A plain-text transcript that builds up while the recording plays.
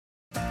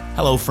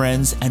Hello,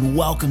 friends, and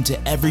welcome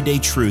to Everyday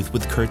Truth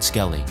with Kurt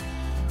Skelly.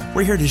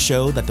 We're here to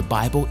show that the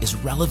Bible is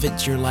relevant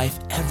to your life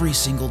every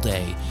single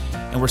day,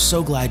 and we're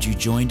so glad you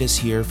joined us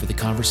here for the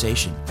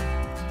conversation.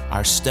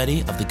 Our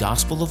study of the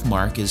Gospel of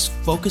Mark is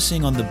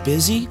focusing on the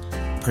busy,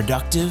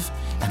 productive,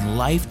 and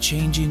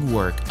life-changing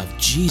work of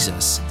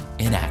Jesus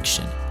in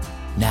action.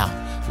 Now,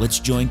 let's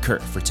join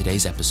Kurt for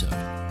today's episode.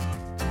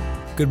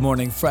 Good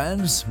morning,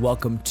 friends.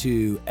 Welcome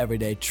to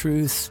Everyday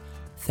Truth.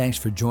 Thanks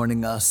for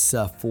joining us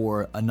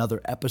for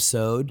another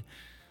episode.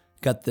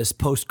 Got this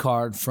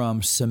postcard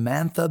from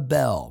Samantha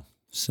Bell.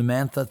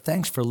 Samantha,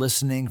 thanks for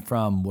listening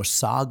from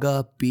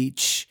Wasaga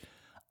Beach,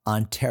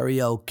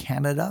 Ontario,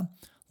 Canada.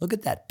 Look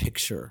at that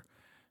picture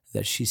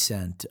that she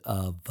sent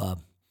of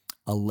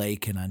a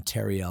lake in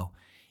Ontario.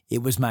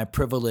 It was my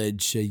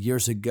privilege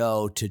years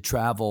ago to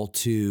travel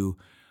to,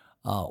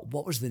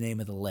 what was the name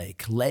of the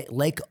lake?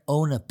 Lake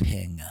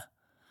Onaping.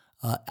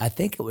 I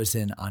think it was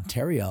in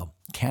Ontario,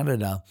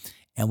 Canada.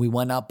 And we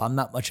went up. I'm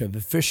not much of a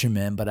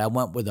fisherman, but I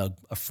went with a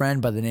friend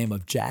by the name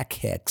of Jack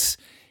Hicks,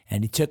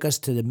 and he took us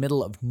to the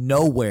middle of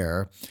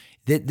nowhere.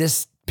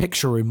 This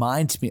picture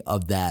reminds me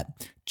of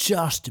that.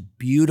 Just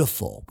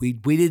beautiful. We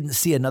didn't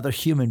see another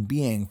human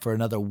being for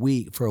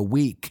a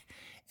week,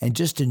 and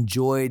just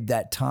enjoyed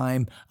that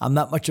time. I'm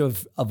not much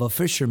of a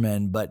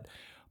fisherman, but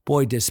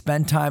boy, to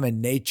spend time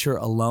in nature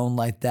alone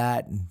like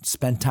that and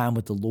spend time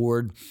with the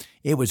Lord,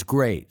 it was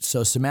great.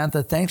 So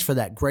Samantha, thanks for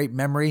that great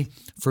memory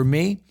for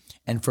me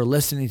and for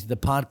listening to the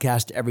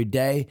podcast every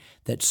day.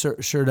 That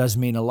sure does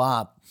mean a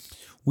lot.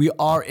 We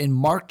are in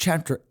Mark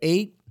chapter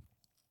 8,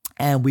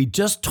 and we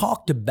just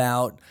talked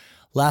about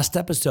last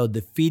episode,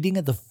 the feeding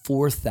of the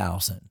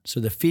 4,000. So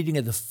the feeding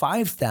of the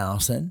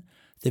 5,000,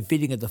 the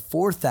feeding of the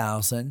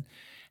 4,000,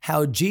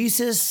 how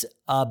Jesus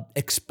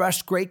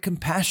expressed great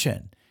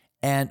compassion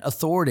and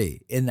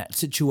authority in that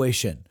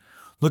situation.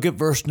 Look at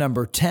verse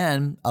number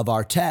 10 of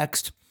our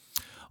text,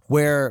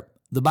 where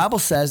the Bible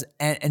says,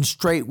 and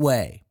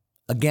straightway.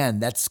 Again,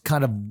 that's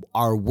kind of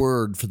our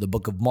word for the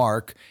book of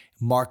Mark.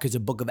 Mark is a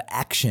book of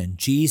action.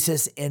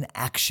 Jesus in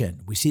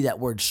action. We see that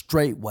word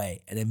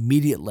straightway and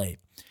immediately.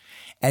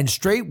 And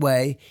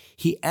straightway,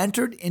 he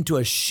entered into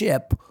a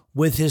ship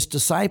with his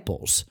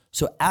disciples.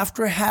 So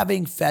after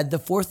having fed the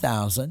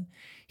 4,000,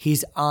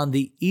 he's on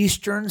the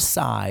eastern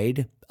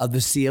side of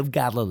the Sea of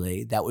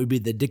Galilee. That would be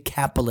the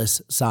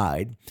Decapolis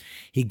side.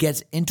 He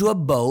gets into a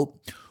boat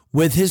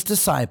with his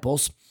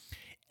disciples,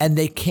 and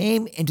they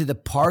came into the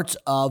parts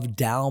of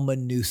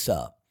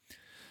Dalmanutha.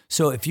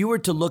 So if you were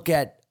to look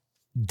at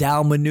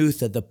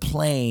Dalmanutha, the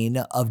plain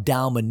of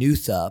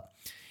Dalmanutha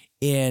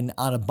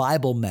on a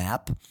Bible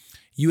map,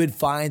 you would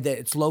find that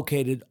it's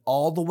located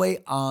all the way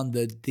on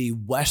the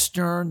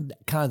western,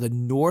 kind of the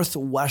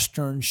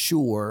northwestern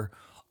shore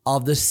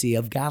of the Sea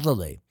of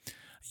Galilee.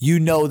 You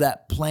know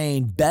that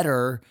plain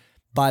better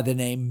by the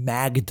name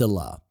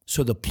Magdala.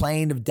 So the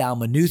plain of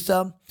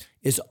Dalmanutha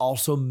is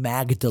also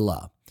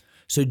Magdala.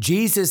 So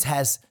Jesus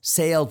has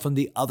sailed from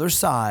the other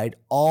side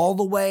all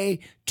the way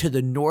to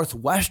the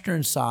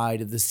northwestern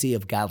side of the Sea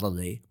of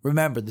Galilee.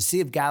 Remember, the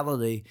Sea of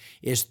Galilee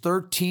is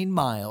 13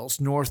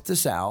 miles north to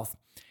south,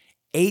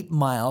 8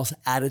 miles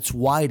at its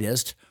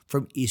widest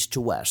from east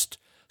to west.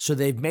 So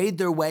they've made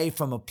their way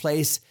from a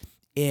place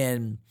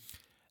in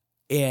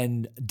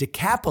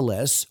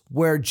Decapolis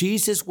where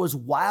Jesus was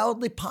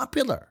wildly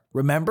popular.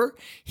 Remember,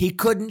 he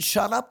couldn't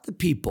shut up the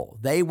people.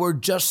 They were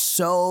just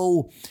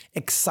so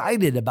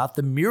excited about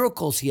the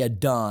miracles he had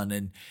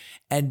done,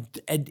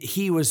 and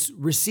he was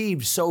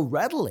received so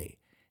readily.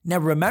 Now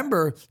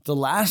remember, the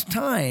last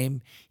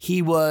time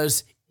he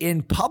was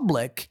in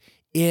public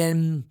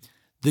in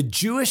the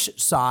Jewish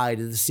side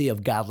of the Sea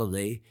of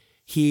Galilee,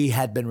 he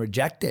had been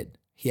rejected.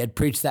 He had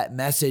preached that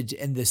message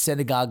in the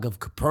synagogue of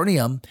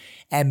Capernaum,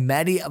 and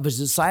many of his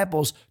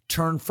disciples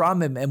turned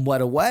from him and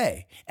went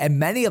away. And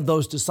many of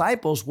those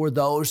disciples were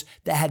those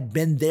that had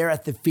been there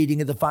at the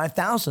feeding of the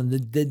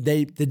 5,000 the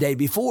day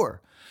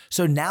before.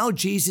 So now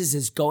Jesus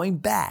is going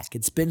back.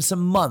 It's been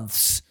some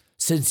months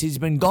since he's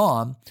been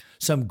gone.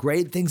 Some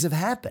great things have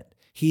happened.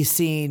 He's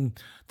seen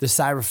the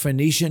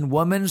Syrophoenician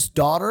woman's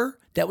daughter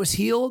that was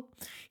healed.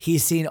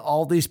 He's seen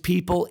all these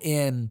people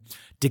in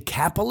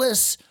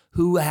Decapolis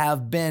who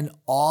have been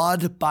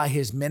awed by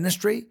his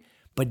ministry,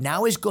 but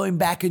now he's going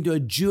back into a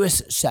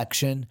Jewish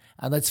section,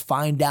 and let's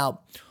find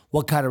out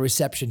what kind of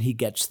reception he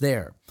gets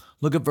there.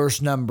 Look at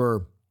verse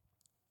number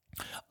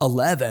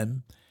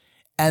 11.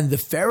 And the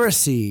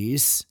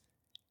Pharisees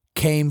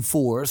came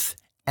forth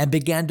and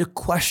began to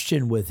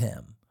question with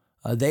him.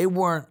 They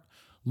weren't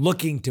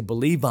looking to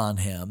believe on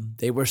him.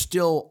 They were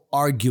still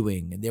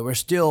arguing, and they were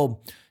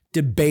still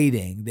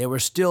debating. They were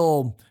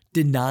still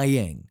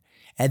denying,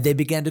 and they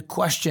began to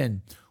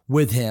question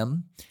with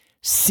him,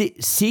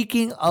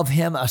 seeking of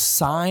him a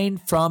sign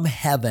from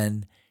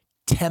heaven,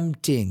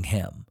 tempting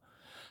him.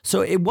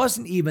 So it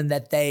wasn't even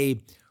that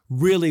they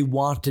really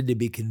wanted to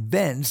be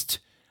convinced.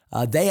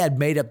 They had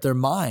made up their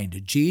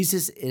mind.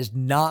 Jesus is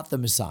not the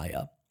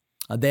Messiah.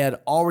 They had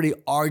already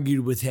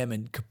argued with him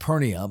in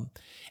Capernaum,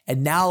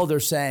 and now they're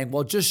saying,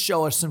 well, just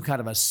show us some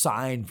kind of a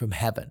sign from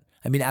heaven.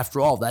 I mean, after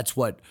all, that's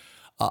what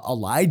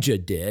Elijah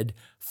did.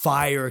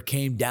 Fire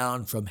came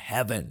down from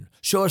heaven.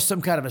 Show us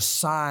some kind of a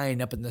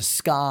sign up in the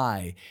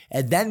sky,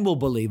 and then we'll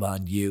believe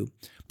on you.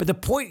 But the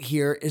point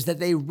here is that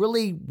they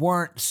really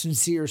weren't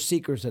sincere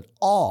seekers at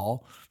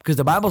all, because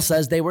the Bible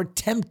says they were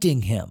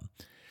tempting him.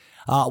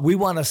 We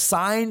want a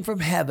sign from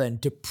heaven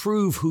to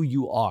prove who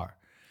you are.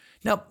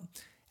 Now,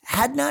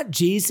 had not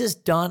Jesus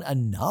done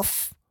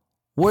enough?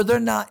 Were there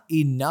not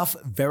enough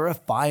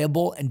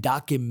verifiable and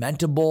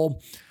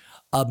documentable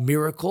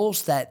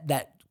miracles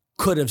that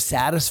could have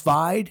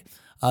satisfied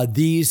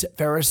these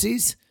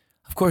Pharisees?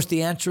 Of course,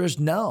 the answer is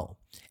no.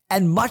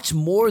 And much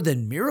more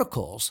than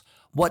miracles,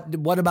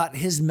 what about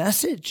his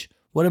message?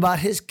 What about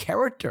his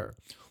character?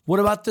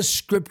 What about the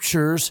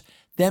scriptures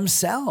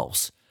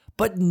themselves?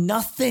 But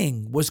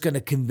nothing was going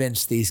to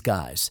convince these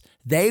guys.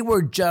 They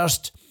were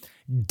just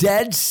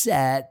dead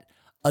set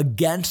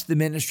against the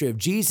ministry of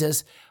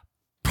Jesus,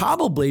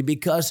 probably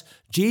because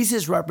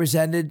Jesus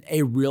represented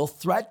a real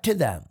threat to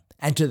them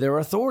and to their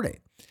authority.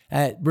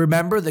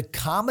 Remember, the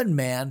common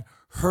man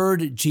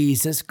heard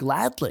Jesus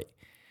gladly.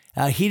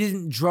 He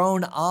didn't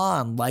drone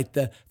on like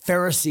the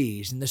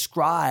Pharisees and the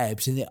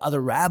scribes and the other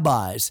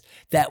rabbis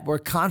that were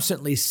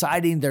constantly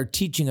citing their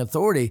teaching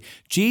authority.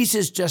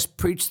 Jesus just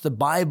preached the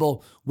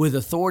Bible with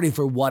authority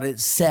for what it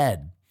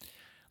said.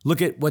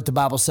 Look at what the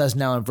Bible says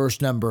now in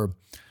verse number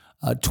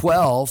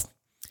 12.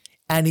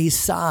 And he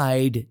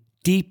sighed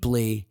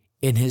deeply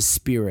in his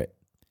spirit.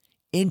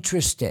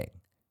 Interesting.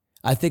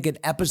 I think an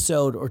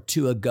episode or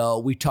two ago,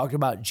 we talked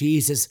about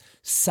Jesus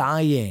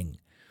sighing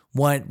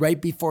right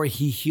before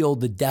he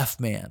healed the deaf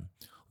man.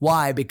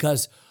 Why?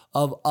 Because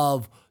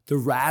of the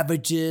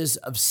ravages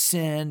of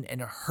sin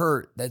and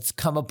hurt that's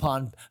come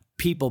upon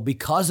people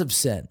because of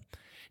sin.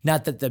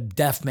 Not that the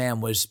deaf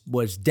man was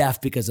deaf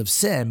because of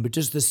sin, but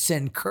just the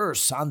sin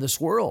curse on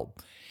this world.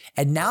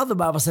 And now the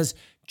Bible says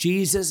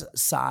Jesus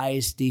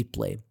sighs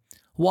deeply.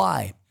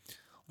 Why?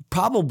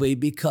 Probably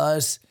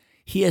because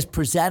he has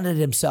presented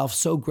himself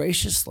so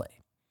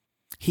graciously.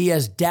 He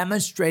has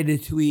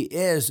demonstrated who he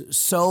is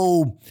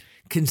so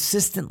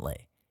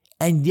consistently,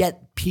 and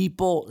yet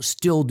people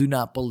still do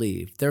not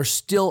believe. They're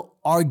still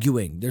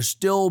arguing. They're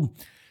still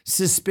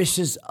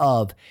suspicious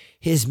of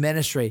his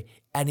ministry,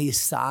 and he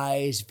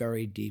sighs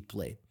very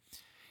deeply.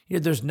 You know,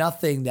 there's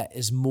nothing that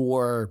is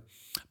more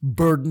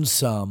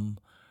burdensome,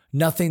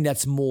 nothing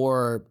that's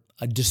more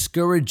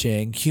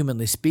discouraging,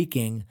 humanly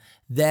speaking,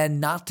 than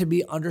not to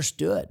be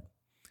understood.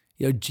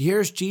 You know,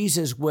 here's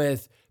Jesus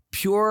with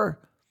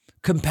pure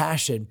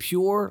compassion,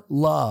 pure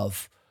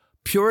love,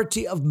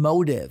 purity of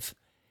motive,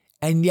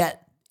 and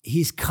yet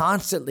he's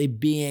constantly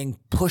being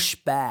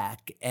pushed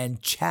back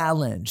and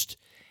challenged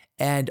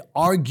and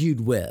argued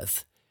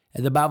with.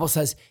 And the Bible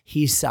says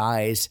he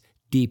sighs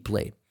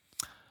deeply.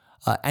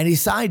 And he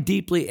sighed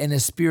deeply in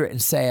his spirit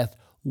and saith,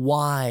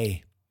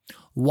 Why?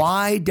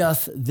 Why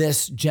doth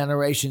this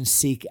generation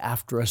seek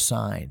after a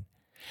sign?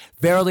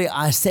 Verily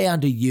I say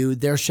unto you,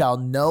 there shall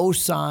no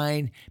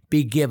sign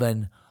be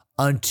given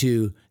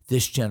unto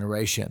this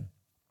generation.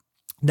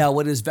 Now,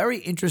 what is very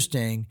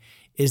interesting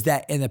is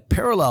that in a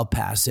parallel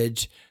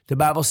passage, the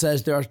Bible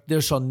says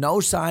there shall no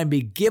sign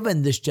be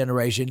given this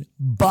generation,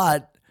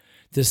 but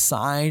the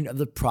sign of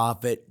the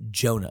prophet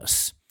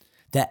Jonas.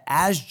 That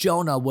as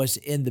Jonah was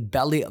in the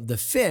belly of the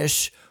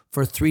fish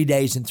for 3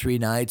 days and 3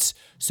 nights,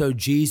 so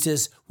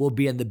Jesus will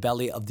be in the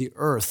belly of the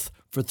earth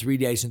for 3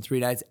 days and 3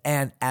 nights.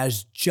 And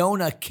as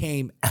Jonah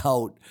came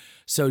out,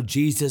 so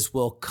Jesus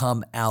will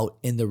come out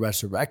in the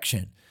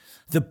resurrection.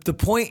 The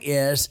point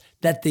is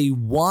that the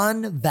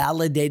one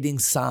validating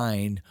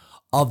sign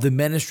of the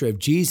ministry of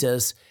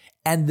Jesus,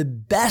 and the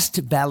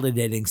best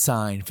validating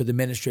sign for the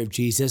ministry of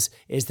Jesus,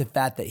 is the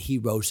fact that he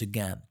rose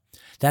again.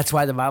 That's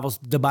why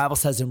the Bible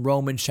says in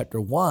Romans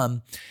chapter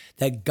 1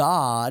 that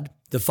God,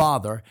 the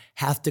Father,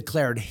 hath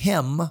declared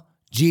him,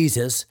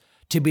 Jesus,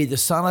 to be the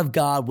Son of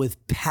God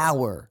with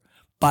power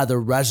by the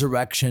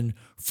resurrection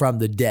from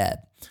the dead.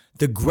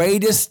 The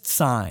greatest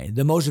sign,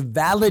 the most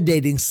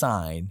validating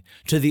sign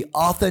to the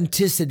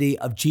authenticity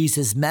of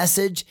Jesus'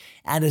 message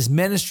and his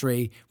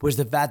ministry was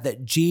the fact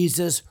that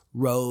Jesus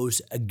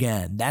rose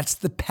again. That's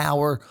the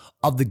power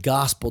of the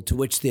gospel to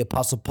which the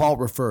Apostle Paul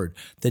referred,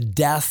 the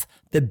death,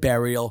 the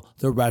burial,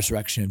 the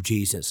resurrection of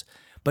Jesus.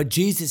 But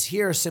Jesus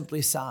here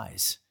simply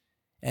sighs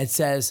and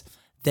says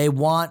they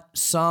want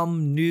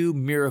some new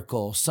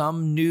miracle,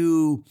 some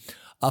new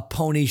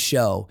pony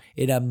show,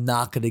 and I'm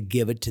not going to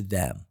give it to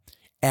them.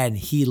 And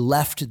he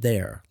left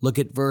there. Look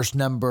at verse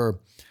number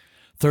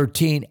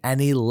 13.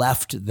 And he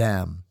left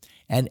them,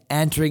 and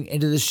entering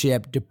into the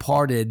ship,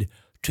 departed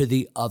to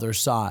the other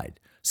side.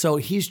 So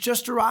he's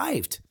just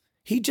arrived.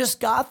 He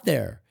just got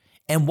there.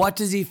 And what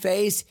does he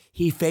face?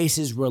 He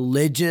faces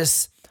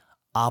religious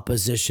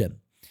opposition.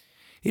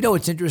 You know,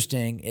 what's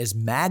interesting is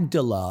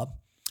Magdala,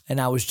 and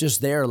I was just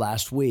there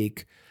last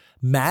week.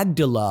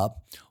 Magdala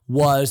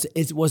was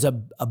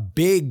a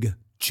big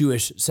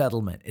Jewish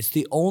settlement. It's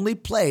the only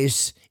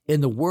place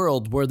in the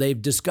world where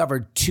they've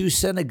discovered 2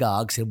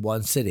 synagogues in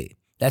one city.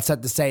 That's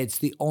not to say it's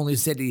the only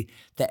city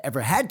that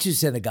ever had two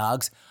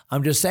synagogues.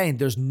 I'm just saying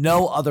there's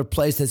no other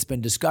place that's been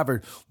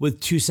discovered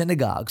with two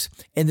synagogues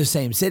in the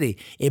same city.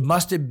 It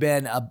must have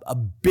been a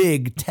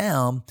big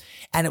town,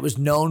 and it was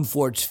known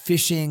for its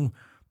fishing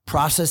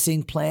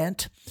processing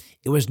plant.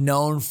 It was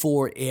known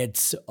for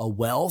its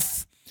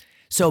wealth.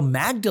 So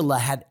Magdala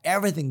had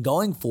everything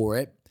going for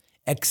it,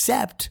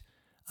 except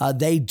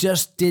they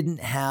just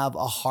didn't have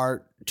a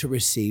heart to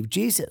receive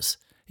Jesus.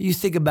 You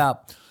think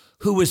about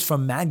who was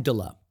from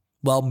Magdala.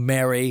 Well,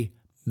 Mary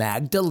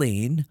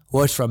Magdalene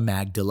was from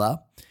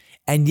Magdala.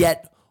 And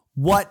yet,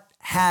 what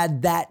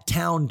had that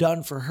town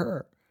done for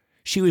her?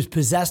 She was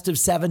possessed of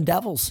 7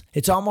 devils.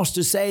 It's almost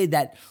to say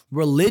that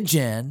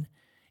religion,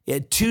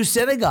 two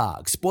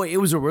synagogues, boy, it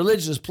was a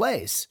religious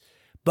place,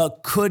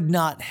 but could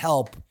not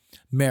help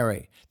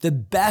Mary. The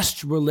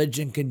best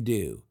religion can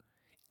do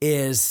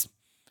is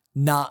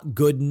not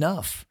good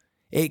enough.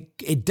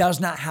 It does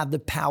not have the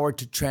power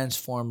to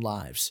transform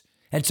lives.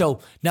 And so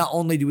not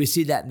only do we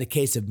see that in the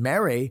case of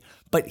Mary,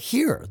 but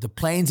here, the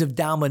plains of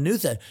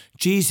Dalmanutha,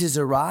 Jesus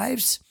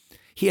arrives.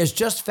 He has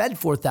just fed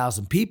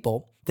 4,000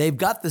 people. They've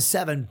got the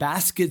 7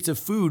 baskets of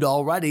food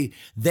already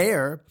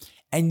there.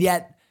 And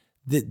yet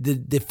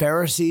the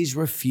Pharisees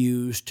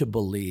refuse to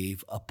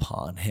believe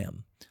upon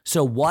him.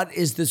 So what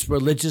is this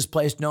religious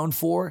place known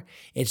for?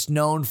 It's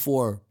known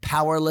for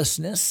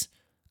powerlessness.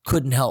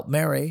 Couldn't help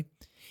Mary.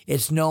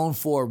 It's known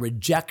for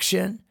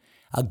rejection.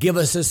 Give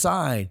us a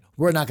sign.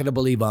 We're not going to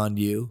believe on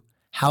you.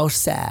 How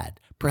sad.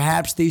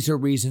 Perhaps these are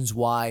reasons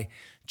why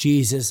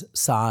Jesus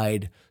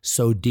sighed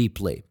so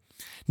deeply.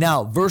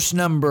 Now, verse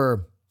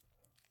number,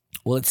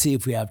 well, let's see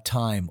if we have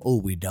time. Oh,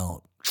 we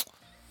don't.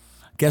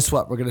 Guess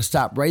what? We're going to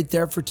stop right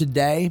there for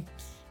today.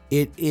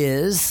 It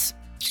is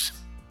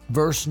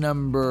verse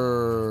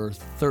number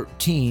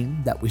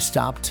 13 that we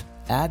stopped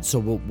at. So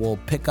we'll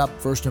pick up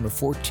verse number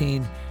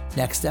 14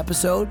 next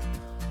episode.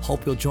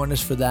 Hope you'll join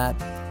us for that.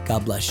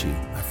 God bless you,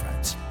 my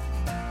friends.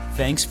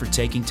 Thanks for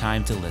taking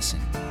time to listen.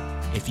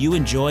 If you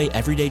enjoy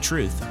Everyday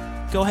Truth,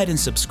 go ahead and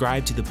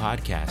subscribe to the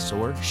podcast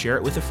or share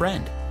it with a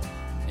friend.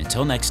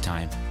 Until next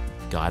time,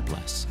 God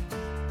bless.